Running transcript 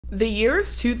The year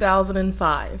is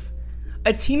 2005.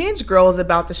 A teenage girl is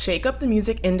about to shake up the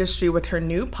music industry with her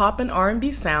new pop and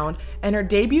R&B sound, and her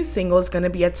debut single is going to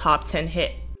be a top 10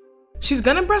 hit. She's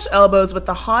going to brush elbows with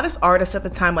the hottest artists at the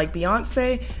time like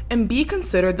Beyonce and be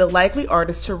considered the likely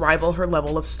artist to rival her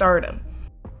level of stardom.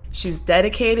 She's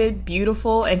dedicated,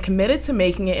 beautiful, and committed to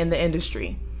making it in the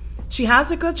industry. She has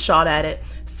a good shot at it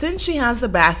since she has the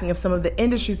backing of some of the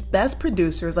industry's best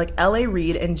producers like L.A.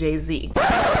 Reid and Jay-Z.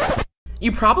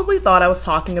 You probably thought I was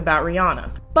talking about Rihanna,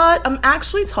 but I'm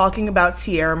actually talking about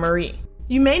Teairra Mari.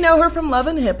 You may know her from Love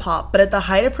and Hip Hop, but at the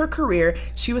height of her career,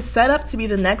 she was set up to be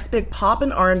the next big pop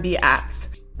and R&B act.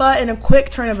 But in a quick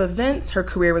turn of events, her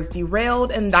career was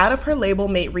derailed and that of her label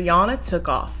mate Rihanna took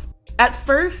off. At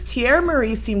first, Teairra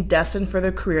Mari seemed destined for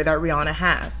the career that Rihanna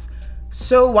has.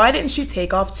 So why didn't she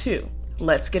take off too?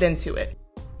 Let's get into it.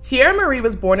 Teairra Mari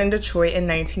was born in Detroit in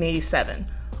 1987.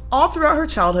 All throughout her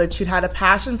childhood, she'd had a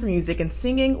passion for music and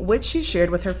singing, which she shared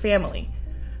with her family.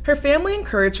 Her family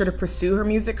encouraged her to pursue her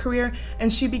music career,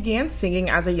 and she began singing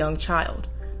as a young child.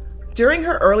 During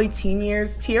her early teen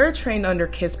years, Teairra trained under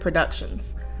Kiss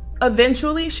Productions.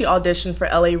 Eventually, she auditioned for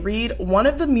L.A. Reid, one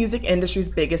of the music industry's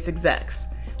biggest execs.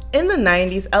 In the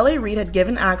 90s, L.A. Reid had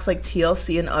given acts like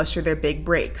TLC and Usher their big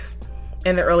breaks.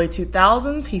 In the early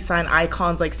 2000s, he signed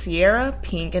icons like Ciara,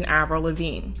 Pink, and Avril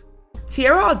Lavigne.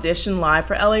 Teairra auditioned live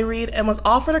for L.A. Reid and was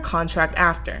offered a contract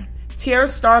after.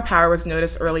 Teairra's star power was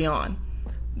noticed early on.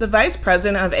 The vice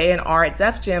president of A&R at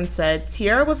Def Jam said,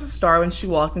 "Teairra was a star when she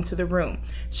walked into the room.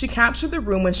 She captured the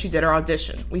room when she did her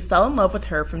audition. We fell in love with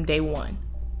her from day one."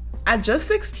 At just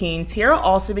 16, Teairra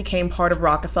also became part of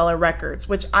Roc-A-Fella Records,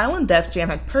 which Island Def Jam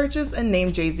had purchased and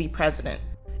named Jay-Z president.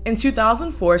 In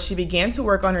 2004, she began to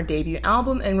work on her debut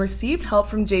album and received help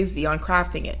from Jay-Z on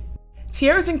crafting it.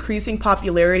 Teairra's increasing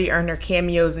popularity earned her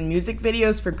cameos in music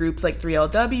videos for groups like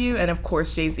 3LW and of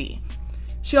course Jay-Z.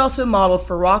 She also modeled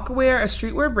for Rocawear, a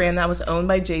streetwear brand that was owned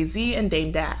by Jay-Z and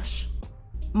Dame Dash.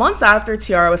 Months after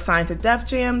Teairra was signed to Def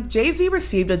Jam, Jay-Z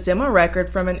received a demo record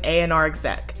from an A&R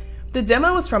exec. The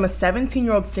demo was from a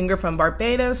 17-year-old singer from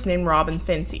Barbados named Robin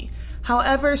Fenty.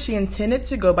 However, she intended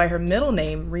to go by her middle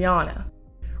name, Rihanna.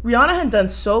 Rihanna had done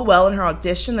so well in her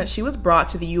audition that she was brought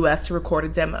to the US to record a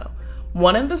demo.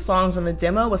 One of the songs on the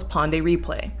demo was Pon de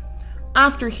Replay.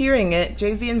 After hearing it,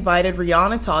 Jay-Z invited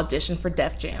Rihanna to audition for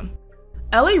Def Jam.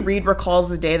 L.A. Reid recalls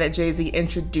the day that Jay-Z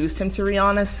introduced him to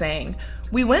Rihanna, saying,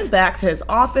 "We went back to his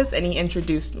office and he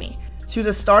introduced me. She was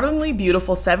a startlingly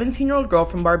beautiful 17-year-old girl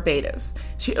from Barbados.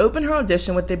 She opened her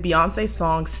audition with the Beyonce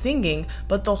song Singing,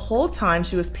 but the whole time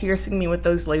she was piercing me with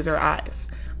those laser eyes.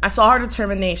 I saw her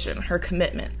determination, her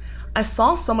commitment. I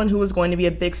saw someone who was going to be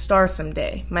a big star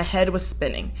someday. My head was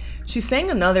spinning. She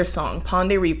sang another song, Pon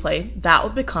de Replay. That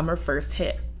would become her first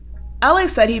hit." L.A.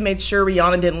 said he made sure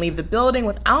Rihanna didn't leave the building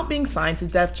without being signed to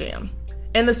Def Jam.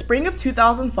 In the spring of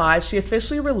 2005, she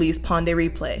officially released Pon de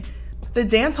Replay. The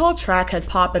dancehall track had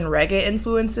pop and reggae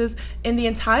influences, and the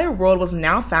entire world was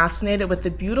now fascinated with the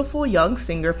beautiful young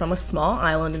singer from a small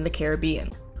island in the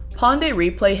Caribbean. Pon de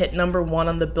Replay hit number 1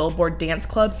 on the Billboard Dance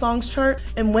Club Songs chart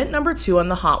and went number 2 on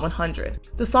the Hot 100.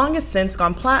 The song has since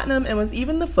gone platinum and was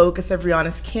even the focus of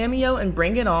Rihanna's cameo in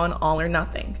Bring It On, All or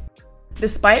Nothing.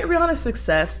 Despite Rihanna's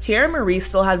success, Teairra Mari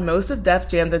still had most of Def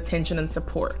Jam's attention and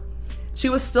support. She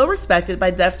was still respected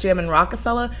by Def Jam and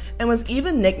Roc-A-Fella and was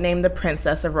even nicknamed the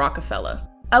Princess of Roc-A-Fella.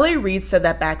 L.A. Reid said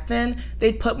that back then,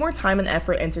 they'd put more time and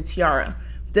effort into Teairra.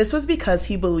 This was because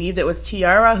he believed it was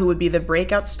Teairra who would be the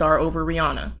breakout star over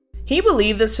Rihanna. He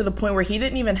believed this to the point where he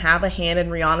didn't even have a hand in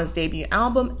Rihanna's debut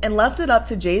album and left it up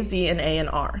to Jay-Z and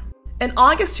A&R. In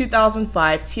August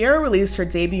 2005, Teairra released her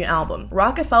debut album,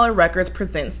 Roc-A-Fella Records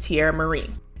Presents Teairra Mari.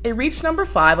 It reached number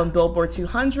 5 on Billboard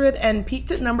 200 and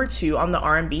peaked at number 2 on the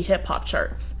R&B hip-hop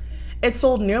charts. It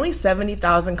sold nearly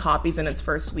 70,000 copies in its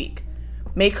first week.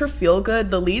 Make Her Feel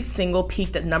Good, the lead single,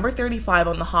 peaked at number 35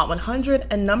 on the Hot 100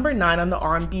 and number 9 on the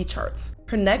R&B charts.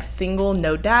 Her next single,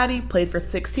 No Daddy, played for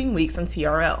 16 weeks on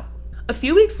TRL. A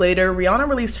few weeks later, Rihanna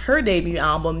released her debut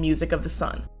album, Music of the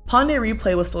Sun. Pon de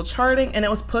Replay was still charting, and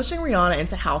it was pushing Rihanna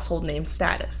into household name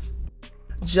status.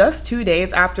 Just 2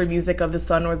 days after Music of the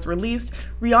Sun was released,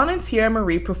 Rihanna and Teairra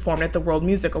Mari performed at the World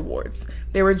Music Awards.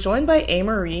 They were joined by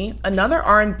A-Marie, another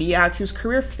R&B act whose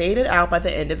career faded out by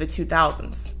the end of the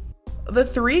 2000s. The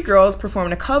three girls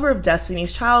performed a cover of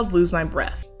Destiny's Child's Lose My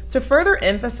Breath. To further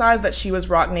emphasize that she was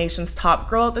Roc Nation's top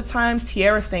girl at the time,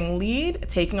 Teairra sang lead,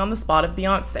 taking on the spot of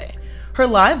Beyonce. Her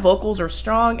live vocals are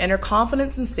strong and her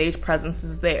confidence and stage presence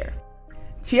is there.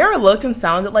 Teairra looked and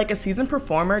sounded like a seasoned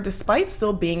performer despite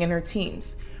still being in her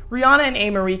teens. Rihanna and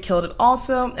A-Marie killed it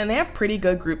also, and they have pretty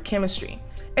good group chemistry.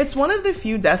 It's one of the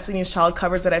few Destiny's Child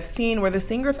covers that I've seen where the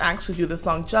singers actually do the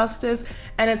song justice,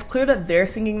 and it's clear that they're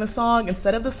singing the song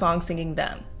instead of the song singing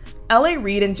them. L.A.,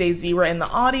 Reid, and Jay-Z were in the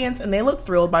audience, and they looked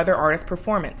thrilled by their artist's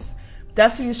performance.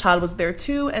 Destiny's Child was there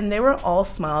too, and they were all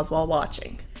smiles while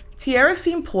watching. Teairra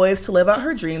seemed poised to live out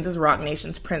her dreams as Roc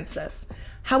Nation's princess.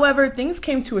 However, things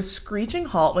came to a screeching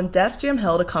halt when Def Jam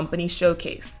held a company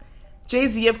showcase.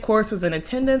 Jay-Z, of course, was in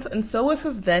attendance, and so was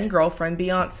his then-girlfriend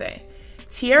Beyonce.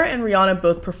 Teairra and Rihanna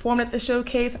both performed at the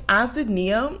showcase, as did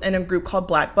Ne-Yo and a group called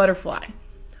Black Butterfly.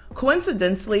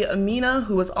 Coincidentally, Amina,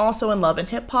 who was also in Love and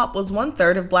Hip Hop, was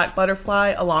 1/3 of Black Butterfly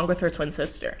along with her twin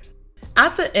sister.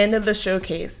 At the end of the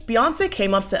showcase, Beyonce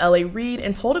came up to L.A. Reid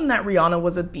and told him that Rihanna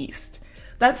was a beast.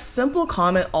 That simple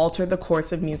comment altered the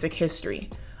course of music history.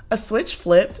 A switch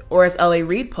flipped, or as L.A.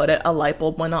 Reid put it, a light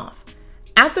bulb went off.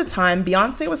 At the time,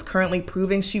 Beyonce was currently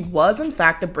proving she was in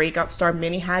fact the breakout star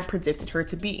many had predicted her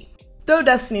to be. Though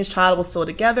Destiny's Child was still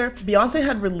together, Beyonce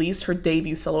had released her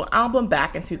debut solo album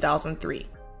back in 2003.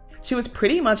 She was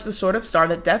pretty much the sort of star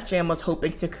that Def Jam was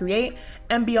hoping to create,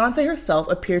 and Beyonce herself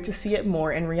appeared to see it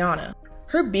more in Rihanna.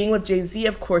 Her being with Jay-Z,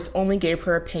 of course, only gave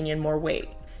her opinion more weight.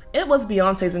 It was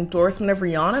Beyonce's endorsement of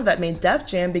Rihanna that made Def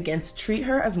Jam begin to treat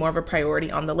her as more of a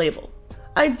priority on the label.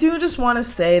 I do just want to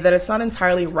say that it's not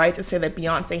entirely right to say that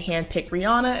Beyonce handpicked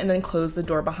Rihanna and then closed the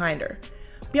door behind her.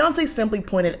 Beyonce simply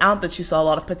pointed out that she saw a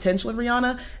lot of potential in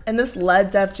Rihanna, and this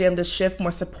led Def Jam to shift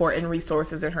more support and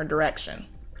resources in her direction.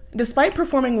 Despite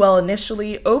performing well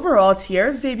initially, overall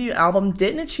Teairra's debut album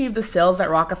didn't achieve the sales that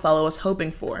Roc-A-Fella was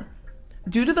hoping for.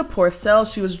 Due to the poor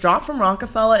sales, she was dropped from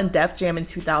Roc-A-Fella and Def Jam in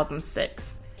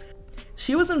 2006.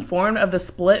 She was informed of the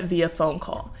split via phone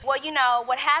call. Well, you know,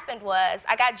 what happened was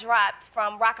I got dropped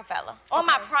from Roc-A-Fella on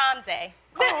my prom day.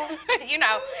 Oh. You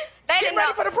know, they Getting didn't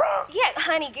ready know. for the prom? Yeah,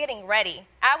 honey, getting ready.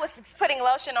 I was putting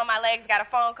lotion on my legs, got a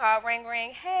phone call, ring,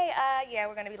 ring. Hey, yeah,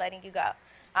 we're going to be letting you go.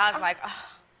 I was like, oh.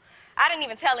 I didn't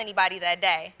even tell anybody that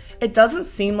day. It doesn't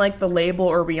seem like the label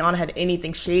or Rihanna had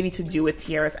anything shady to do with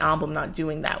Teairra's album not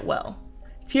doing that well.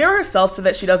 Teairra herself said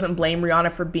that she doesn't blame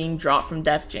Rihanna for being dropped from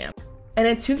Def Jam. In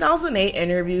a 2008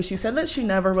 interview, she said that she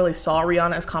never really saw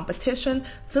Rihanna as competition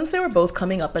since they were both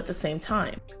coming up at the same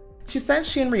time. She said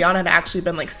she and Rihanna had actually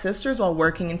been like sisters while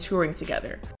working and touring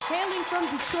together. Hailing from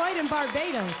Detroit and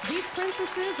Barbados, these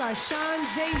princesses are Sean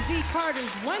Jay-Z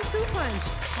Carter's 1-2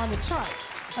 punch on the charts.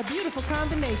 A beautiful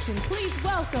combination. Please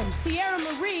welcome Teairra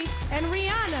Mari and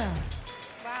Rihanna.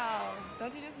 Wow,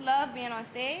 don't you just love being on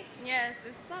stage? Yes,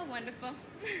 it's so wonderful.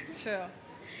 True.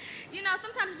 You know,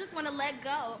 sometimes you just want to let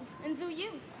go and do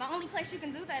you. The only place you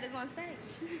can do that is on stage.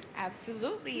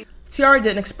 Absolutely. Teairra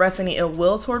didn't express any ill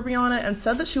will toward Rihanna and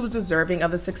said that she was deserving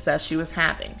of the success she was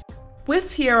having. With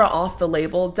Teairra off the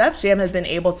label, Def Jam had been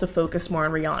able to focus more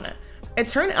on Rihanna. It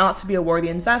turned out to be a worthy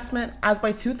investment, as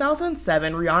by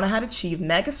 2007, Rihanna had achieved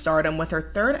mega stardom with her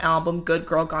third album, Good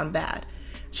Girl Gone Bad.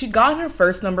 She'd gotten her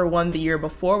first #1 the year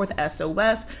before with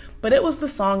SOS, but it was the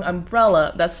song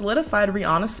Umbrella that solidified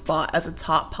Rihanna's spot as a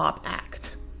top pop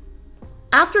act.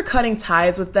 After cutting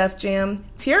ties with Def Jam,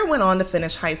 Teairra went on to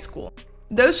finish high school.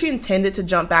 Though she intended to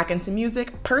jump back into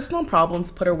music, personal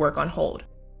problems put her work on hold.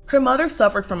 Her mother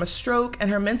suffered from a stroke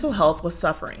and her mental health was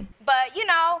suffering. But, you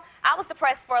know, I was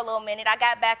depressed for a little minute. I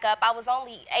got back up. I was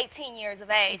only 18 years of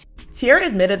age. Teairra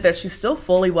admitted that she still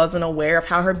fully wasn't aware of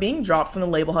how her being dropped from the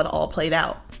label had all played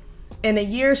out. In a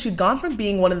year, she'd gone from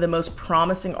being one of the most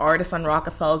promising artists on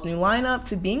Roc-A-Fella's new lineup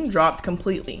to being dropped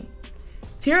completely.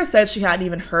 Teairra said she hadn't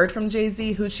even heard from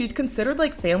Jay-Z, who she'd considered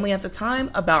like family at the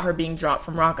time, about her being dropped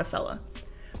from Roc-A-Fella.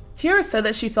 Teairra said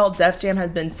that she felt Def Jam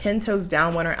had been 10 toes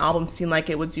down when her album seemed like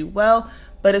it would do well,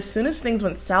 but as soon as things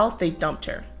went south, they dumped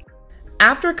her.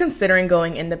 After considering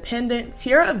going independent,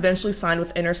 Teairra eventually signed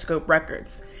with Interscope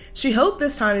Records. She hoped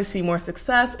this time to see more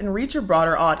success and reach a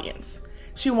broader audience.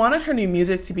 She wanted her new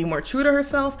music to be more true to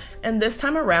herself, and this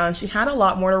time around she had a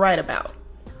lot more to write about.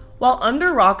 While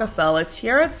under Roc-A-Fella,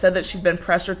 Teairra said that she'd been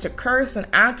pressured to curse and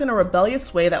act in a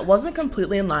rebellious way that wasn't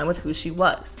completely in line with who she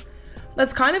was.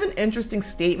 That's kind of an interesting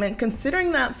statement,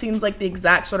 considering that seems like the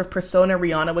exact sort of persona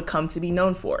Rihanna would come to be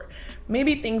known for.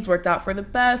 Maybe things worked out for the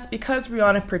best because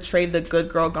Rihanna portrayed the good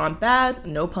girl gone bad,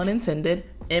 no pun intended,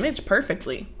 image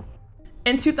perfectly.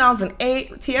 In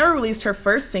 2008, Teairra released her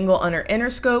first single under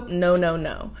Interscope, No No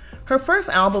No. Her first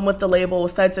album with the label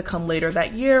was said to come later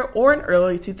that year or in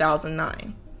early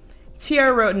 2009.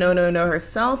 Teairra wrote No No No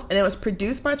herself, and it was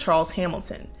produced by Charles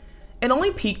Hamilton. It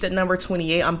only peaked at number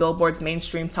 28 on Billboard's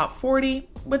mainstream top 40,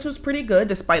 which was pretty good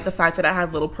despite the fact that it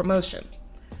had little promotion.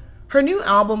 Her new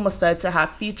album was said to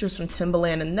have features from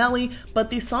Timbaland and Nelly,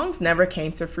 but these songs never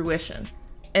came to fruition.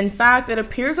 In fact, it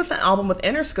appears that the album with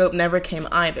Interscope never came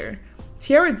either.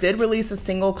 Teairra did release a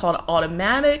single called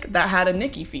Automatic that had a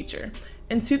Nicki feature.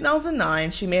 In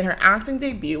 2009, she made her acting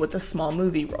debut with a small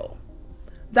movie role.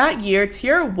 That year,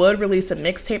 Teairra would release a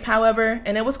mixtape, however,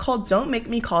 and it was called Don't Make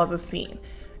Me Cause a Scene.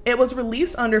 It was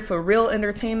released under For Real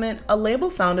Entertainment, a label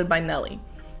founded by Nelly.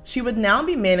 She would now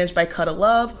be managed by Cutta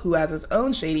Love, who has his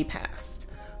own shady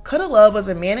past. Cutta Love was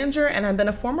a manager and had been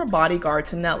a former bodyguard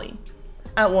to Nelly.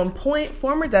 At one point,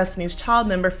 former Destiny's Child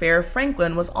member Farrah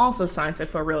Franklin was also signed to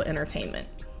For Real Entertainment.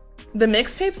 The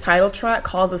mixtape's title track,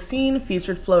 Cause a Scene,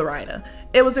 featured Flo Rida.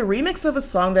 It was a remix of a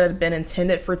song that had been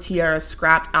intended for Teairra's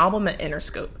scrapped album at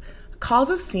Interscope. Cause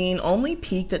a Scene only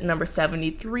peaked at number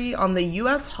 73 on the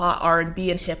US Hot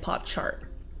R&B and Hip Hop chart.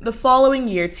 The following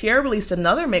year, Teairra released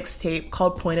another mixtape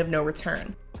called Point of No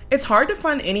Return. It's hard to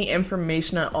find any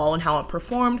information at all on how it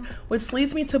performed, which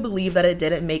leads me to believe that it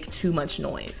didn't make too much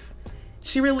noise.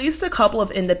 She released a couple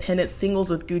of independent singles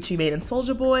with Gucci Mane and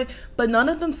Soulja Boy, but none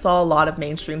of them saw a lot of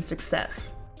mainstream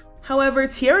success. However,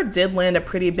 Teairra did land a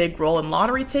pretty big role in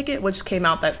Lottery Ticket, which came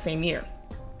out that same year.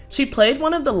 She played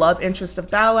one of the love interests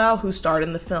of Bow Wow, who starred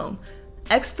in the film.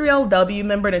 X3LW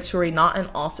member Naturi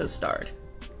Naughton also starred.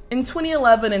 In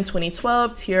 2011 and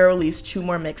 2012, Teairra released 2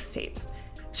 more mixtapes.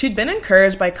 She'd been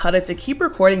encouraged by Cutta to keep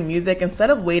recording music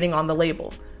instead of waiting on the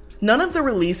label. None of the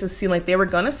releases seemed like they were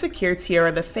gonna secure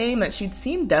Teairra the fame that she'd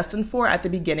seemed destined for at the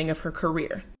beginning of her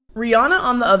career. Rihanna,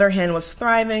 on the other hand, was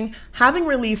thriving, having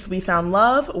released We Found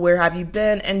Love, Where Have You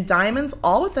Been, and Diamonds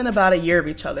all within about a year of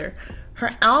each other.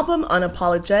 Her album,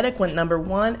 Unapologetic, went number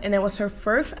 1, and it was her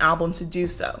first album to do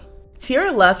so.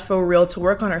 Teairra left For Real to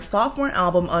work on her sophomore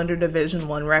album under Division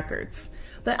 1 Records.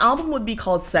 The album would be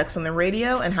called Sex on the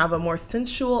Radio and have a more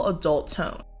sensual adult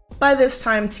tone. By this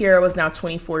time, Teairra was now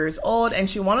 24 years old, and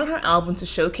she wanted her album to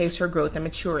showcase her growth and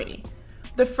maturity.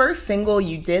 The first single,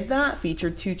 You Did That,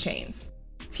 featured 2 Chainz.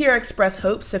 Teairra expressed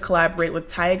hopes to collaborate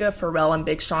with Tyga, Pharrell, and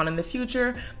Big Sean in the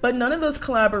future, but none of those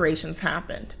collaborations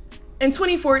happened. In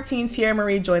 2014, Teairra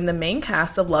Mari joined the main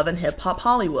cast of Love and Hip Hop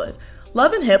Hollywood.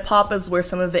 Love and Hip Hop is where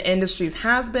some of the industry's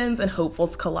has-beens and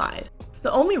hopefuls collide.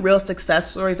 The only real success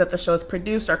stories that the show has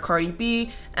produced are Cardi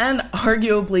B and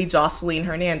arguably Jocelyn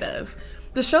Hernandez.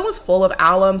 The show was full of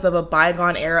alums of a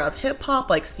bygone era of hip-hop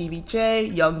like Stevie J,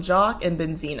 Young Jock, and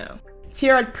Benzino.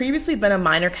 Teairra had previously been a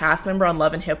minor cast member on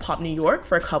Love and Hip Hop New York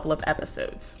for a couple of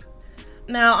episodes.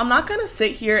 Now, I'm not going to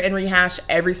sit here and rehash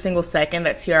every single second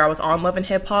that Teairra was on Love and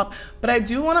Hip Hop, but I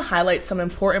do want to highlight some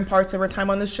important parts of her time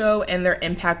on the show and their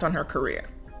impact on her career.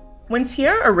 When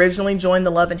Teairra originally joined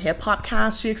the Love and Hip Hop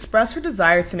cast, she expressed her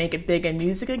desire to make it big in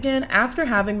music again after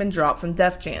having been dropped from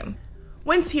Def Jam.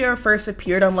 When Teairra first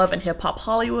appeared on Love and Hip Hop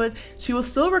Hollywood, she was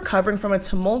still recovering from a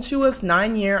tumultuous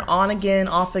 9-year on-again,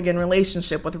 off-again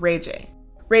relationship with Ray J.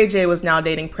 Ray J was now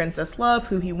dating Princess Love,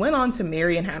 who he went on to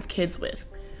marry and have kids with.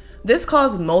 This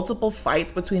caused multiple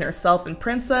fights between herself and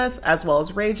Princess, as well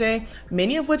as Ray J,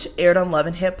 many of which aired on Love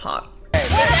and Hip Hop.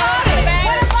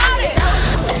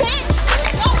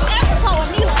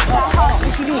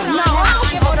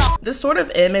 This sort of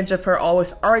image of her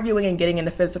always arguing and getting into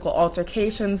physical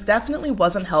altercations definitely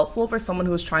wasn't helpful for someone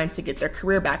who was trying to get their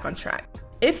career back on track.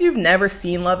 If you've never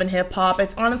seen Love and Hip Hop,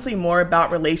 it's honestly more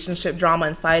about relationship drama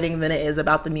and fighting than it is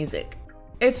about the music.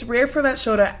 It's rare for that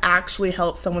show to actually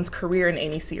help someone's career in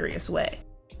any serious way.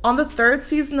 On the 3rd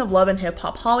season of Love and Hip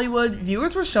Hop Hollywood,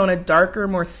 viewers were shown a darker,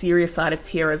 more serious side of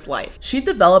Teairra's life. She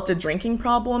developed a drinking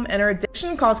problem, and her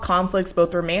addiction caused conflicts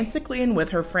both romantically and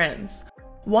with her friends.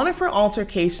 One of her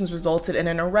altercations resulted in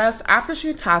an arrest after she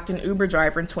attacked an Uber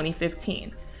driver in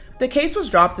 2015. The case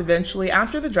was dropped eventually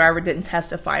after the driver didn't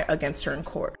testify against her in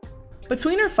court.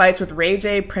 Between her fights with Ray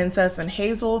J, Princess, and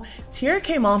Hazel, Teairra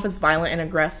came off as violent and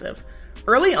aggressive.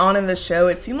 Early on in the show,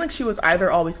 it seemed like she was either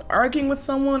always arguing with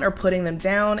someone or putting them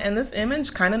down, and this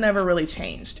image kinda never really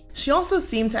changed. She also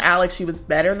seemed to act like she was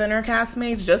better than her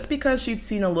castmates just because she'd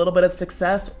seen a little bit of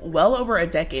success well over a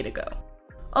decade ago.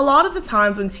 A lot of the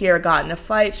times when Teairra got in a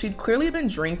fight, she'd clearly been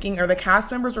drinking, or the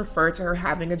cast members referred to her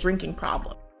having a drinking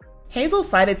problem. Hazel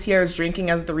cited Teairra's drinking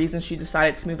as the reason she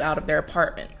decided to move out of their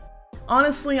apartment.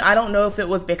 Honestly, I don't know if it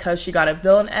was because she got a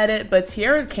villain edit, but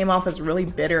Teairra came off as really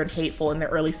bitter and hateful in the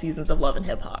early seasons of Love and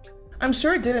Hip Hop. I'm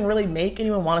sure it didn't really make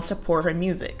anyone want to support her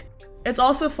music. It's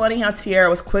also funny how Teairra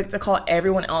was quick to call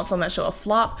everyone else on that show a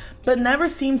flop, but never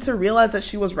seemed to realize that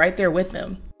she was right there with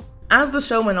them. As the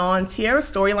show went on, Teairra's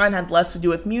storyline had less to do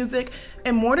with music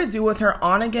and more to do with her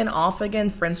on-again, off-again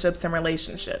friendships and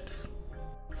relationships.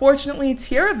 Fortunately,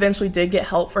 Teairra eventually did get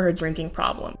help for her drinking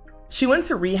problem. She went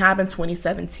to rehab in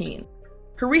 2017.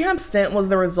 Her rehab stint was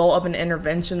the result of an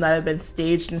intervention that had been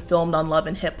staged and filmed on Love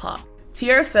and Hip Hop.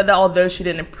 Teairra said that although she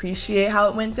didn't appreciate how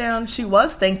it went down, she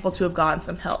was thankful to have gotten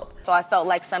some help. So I felt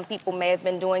like some people may have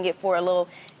been doing it for a little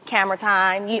camera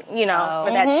time, you know,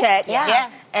 for that check.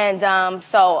 Yes. And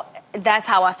so that's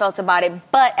how I felt about it.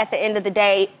 But at the end of the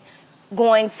day,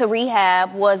 going to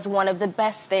rehab was one of the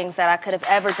best things that I could have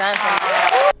ever done for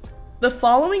myself. The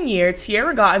following year,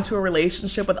 Teairra got into a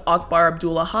relationship with Akbar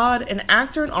Abdul-Ahad, an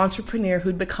actor and entrepreneur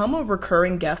who'd become a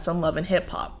recurring guest on Love and Hip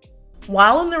Hop.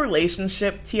 While in the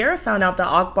relationship, Teairra found out that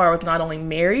Akbar was not only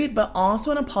married, but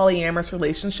also in a polyamorous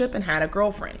relationship and had a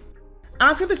girlfriend.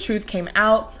 After the truth came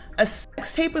out, a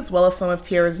sex tape as well as some of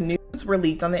Teairra's nudes were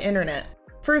leaked on the internet.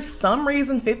 For some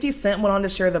reason, 50 Cent went on to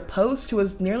share the post to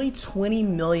his nearly 20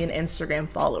 million Instagram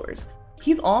followers.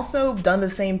 He's also done the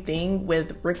same thing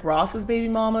with Rick Ross's baby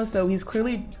mama, so he's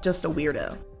clearly just a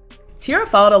weirdo. Teairra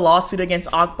filed a lawsuit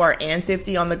against Akbar and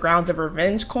 50 on the grounds of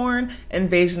revenge porn,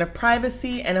 invasion of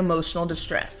privacy, and emotional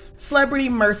distress. Celebrity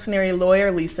mercenary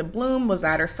lawyer Lisa Bloom was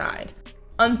at her side.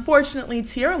 Unfortunately,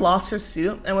 Teairra lost her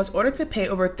suit and was ordered to pay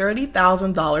over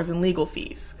 $30,000 in legal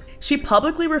fees. She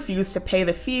publicly refused to pay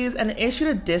the fees and issued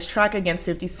a diss track against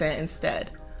 50 Cent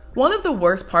instead. One of the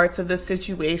worst parts of this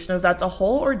situation is that the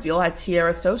whole ordeal had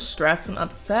Teairra so stressed and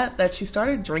upset that she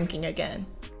started drinking again.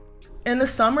 In the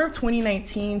summer of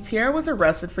 2019, Teairra was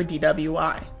arrested for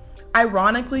DWI.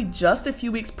 Ironically, just a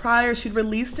few weeks prior, she'd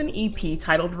released an EP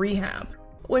titled Rehab.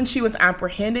 When she was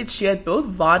apprehended, she had both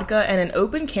vodka and an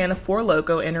open can of Four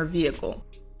Loko in her vehicle.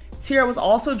 Teairra was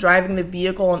also driving the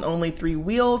vehicle on only 3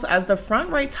 wheels as the front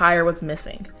right tire was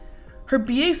missing. Her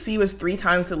BAC was 3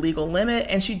 times the legal limit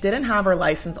and she didn't have her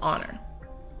license on her.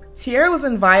 Teairra was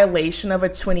in violation of a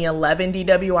 2011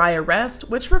 DWI arrest,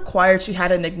 which required she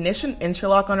had an ignition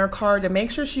interlock on her car to make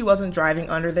sure she wasn't driving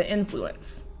under the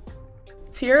influence.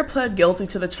 Teairra pled guilty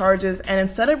to the charges and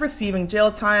instead of receiving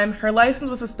jail time, her license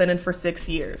was suspended for 6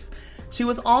 years. She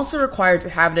was also required to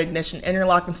have an ignition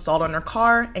interlock installed on her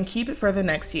car and keep it for the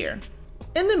next year.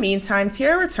 In the meantime,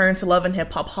 Teairra returned to Love and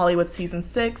Hip Hop Hollywood Season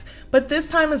 6, but this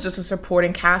time as just a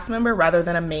supporting cast member rather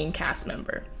than a main cast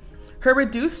member. Her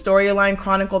reduced storyline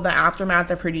chronicled the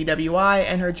aftermath of her DWI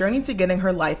and her journey to getting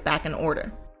her life back in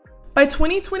order. By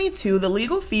 2022, the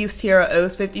legal fees Teairra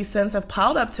owes 50 Cent have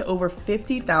piled up to over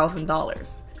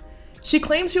 $50,000. She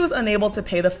claimed she was unable to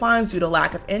pay the fines due to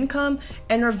lack of income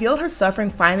and revealed her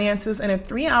suffering finances in a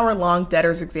 3-hour-long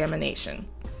debtor's examination.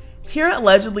 Teairra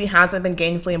allegedly hasn't been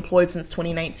gainfully employed since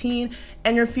 2019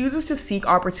 and refuses to seek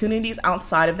opportunities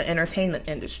outside of the entertainment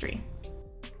industry.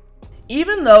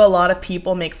 Even though a lot of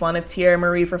people make fun of Teairra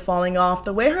Mari for falling off,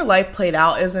 the way her life played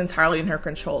out isn't entirely in her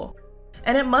control.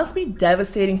 And it must be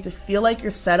devastating to feel like you're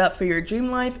set up for your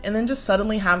dream life and then just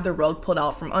suddenly have the rug pulled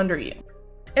out from under you.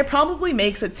 It probably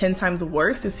makes it 10 times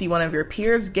worse to see one of your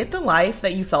peers get the life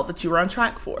that you felt that you were on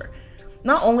track for.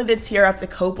 Not only did Teairra have to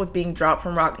cope with being dropped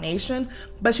from Roc Nation,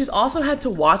 but she's also had to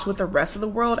watch with the rest of the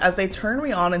world as they turn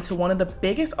Rihanna into one of the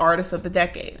biggest artists of the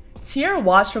decade. Teairra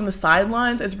watched from the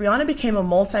sidelines as Rihanna became a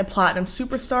multi-platinum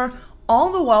superstar,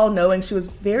 all the while knowing she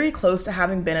was very close to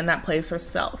having been in that place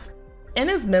herself. In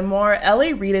his memoir,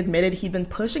 L.A. Reid admitted he'd been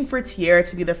pushing for Teairra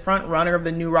to be the front runner of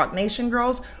the new Roc Nation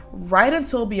girls right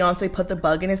until Beyonce put the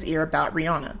bug in his ear about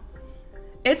Rihanna.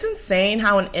 It's insane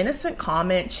how an innocent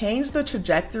comment changed the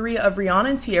trajectory of Rihanna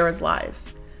and Teairra's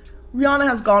lives. Rihanna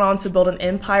has gone on to build an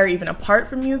empire even apart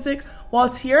from music, while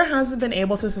Teairra hasn't been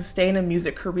able to sustain a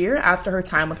music career after her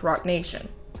time with Roc Nation.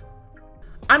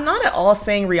 I'm not at all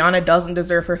saying Rihanna doesn't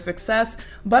deserve her success,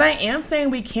 but I am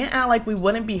saying we can't act like we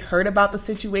wouldn't be hurt about the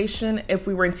situation if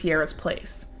we were in Teairra's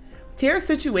place. Teairra's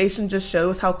situation just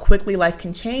shows how quickly life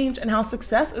can change and how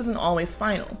success isn't always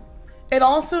final. It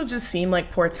also just seemed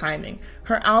like poor timing.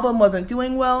 Her album wasn't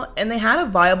doing well, and they had a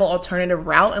viable alternative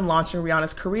route in launching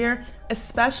Rihanna's career,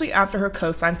 especially after her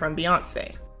co-sign from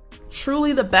Beyonce.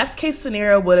 Truly, the best case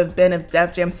scenario would have been if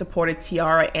Def Jam supported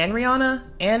Teairra and Rihanna,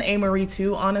 and A. Marie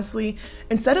too, honestly,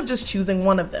 instead of just choosing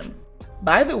one of them.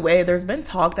 By the way, there's been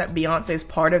talk that Beyonce is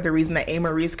part of the reason that A.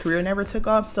 Marie's career never took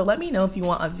off, so let me know if you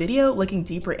want a video looking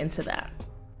deeper into that.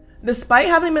 Despite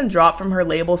having been dropped from her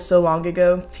label so long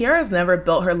ago, Teairra has never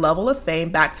built her level of fame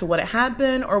back to what it had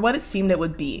been or what it seemed it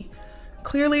would be.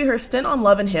 Clearly, her stint on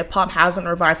Love and Hip Hop hasn't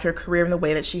revived her career in the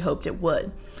way that she hoped it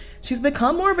would. She's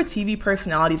become more of a TV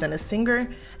personality than a singer,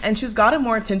 and she's gotten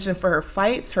more attention for her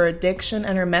fights, her addiction,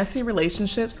 and her messy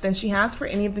relationships than she has for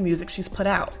any of the music she's put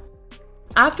out.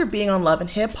 After being on Love and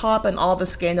Hip Hop and all the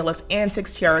scandalous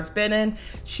antics Teairra's been in,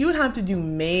 she would have to do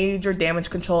major damage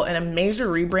control and a major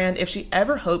rebrand if she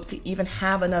ever hopes to even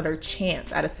have another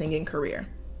chance at a singing career.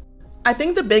 I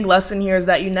think the big lesson here is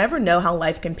that you never know how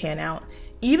life can pan out.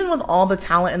 Even with all the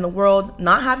talent in the world,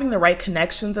 not having the right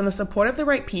connections and the support of the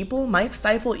right people might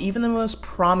stifle even the most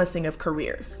promising of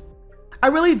careers. I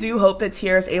really do hope that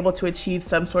Teairra is able to achieve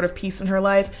some sort of peace in her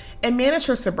life and manage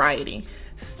her sobriety.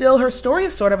 Still, her story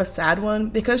is sort of a sad one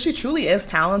because she truly is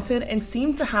talented and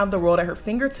seemed to have the world at her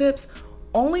fingertips,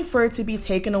 only for it to be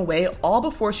taken away all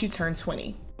before she turned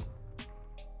 20.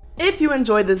 If you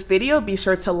enjoyed this video, be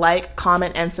sure to like,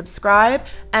 comment, and subscribe.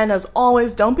 And as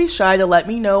always, don't be shy to let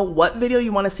me know what video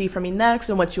you want to see from me next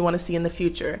and what you want to see in the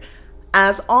future.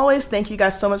 As always, thank you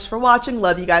guys so much for watching.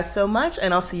 Love you guys so much,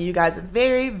 and I'll see you guys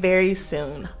very, very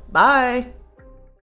soon. Bye!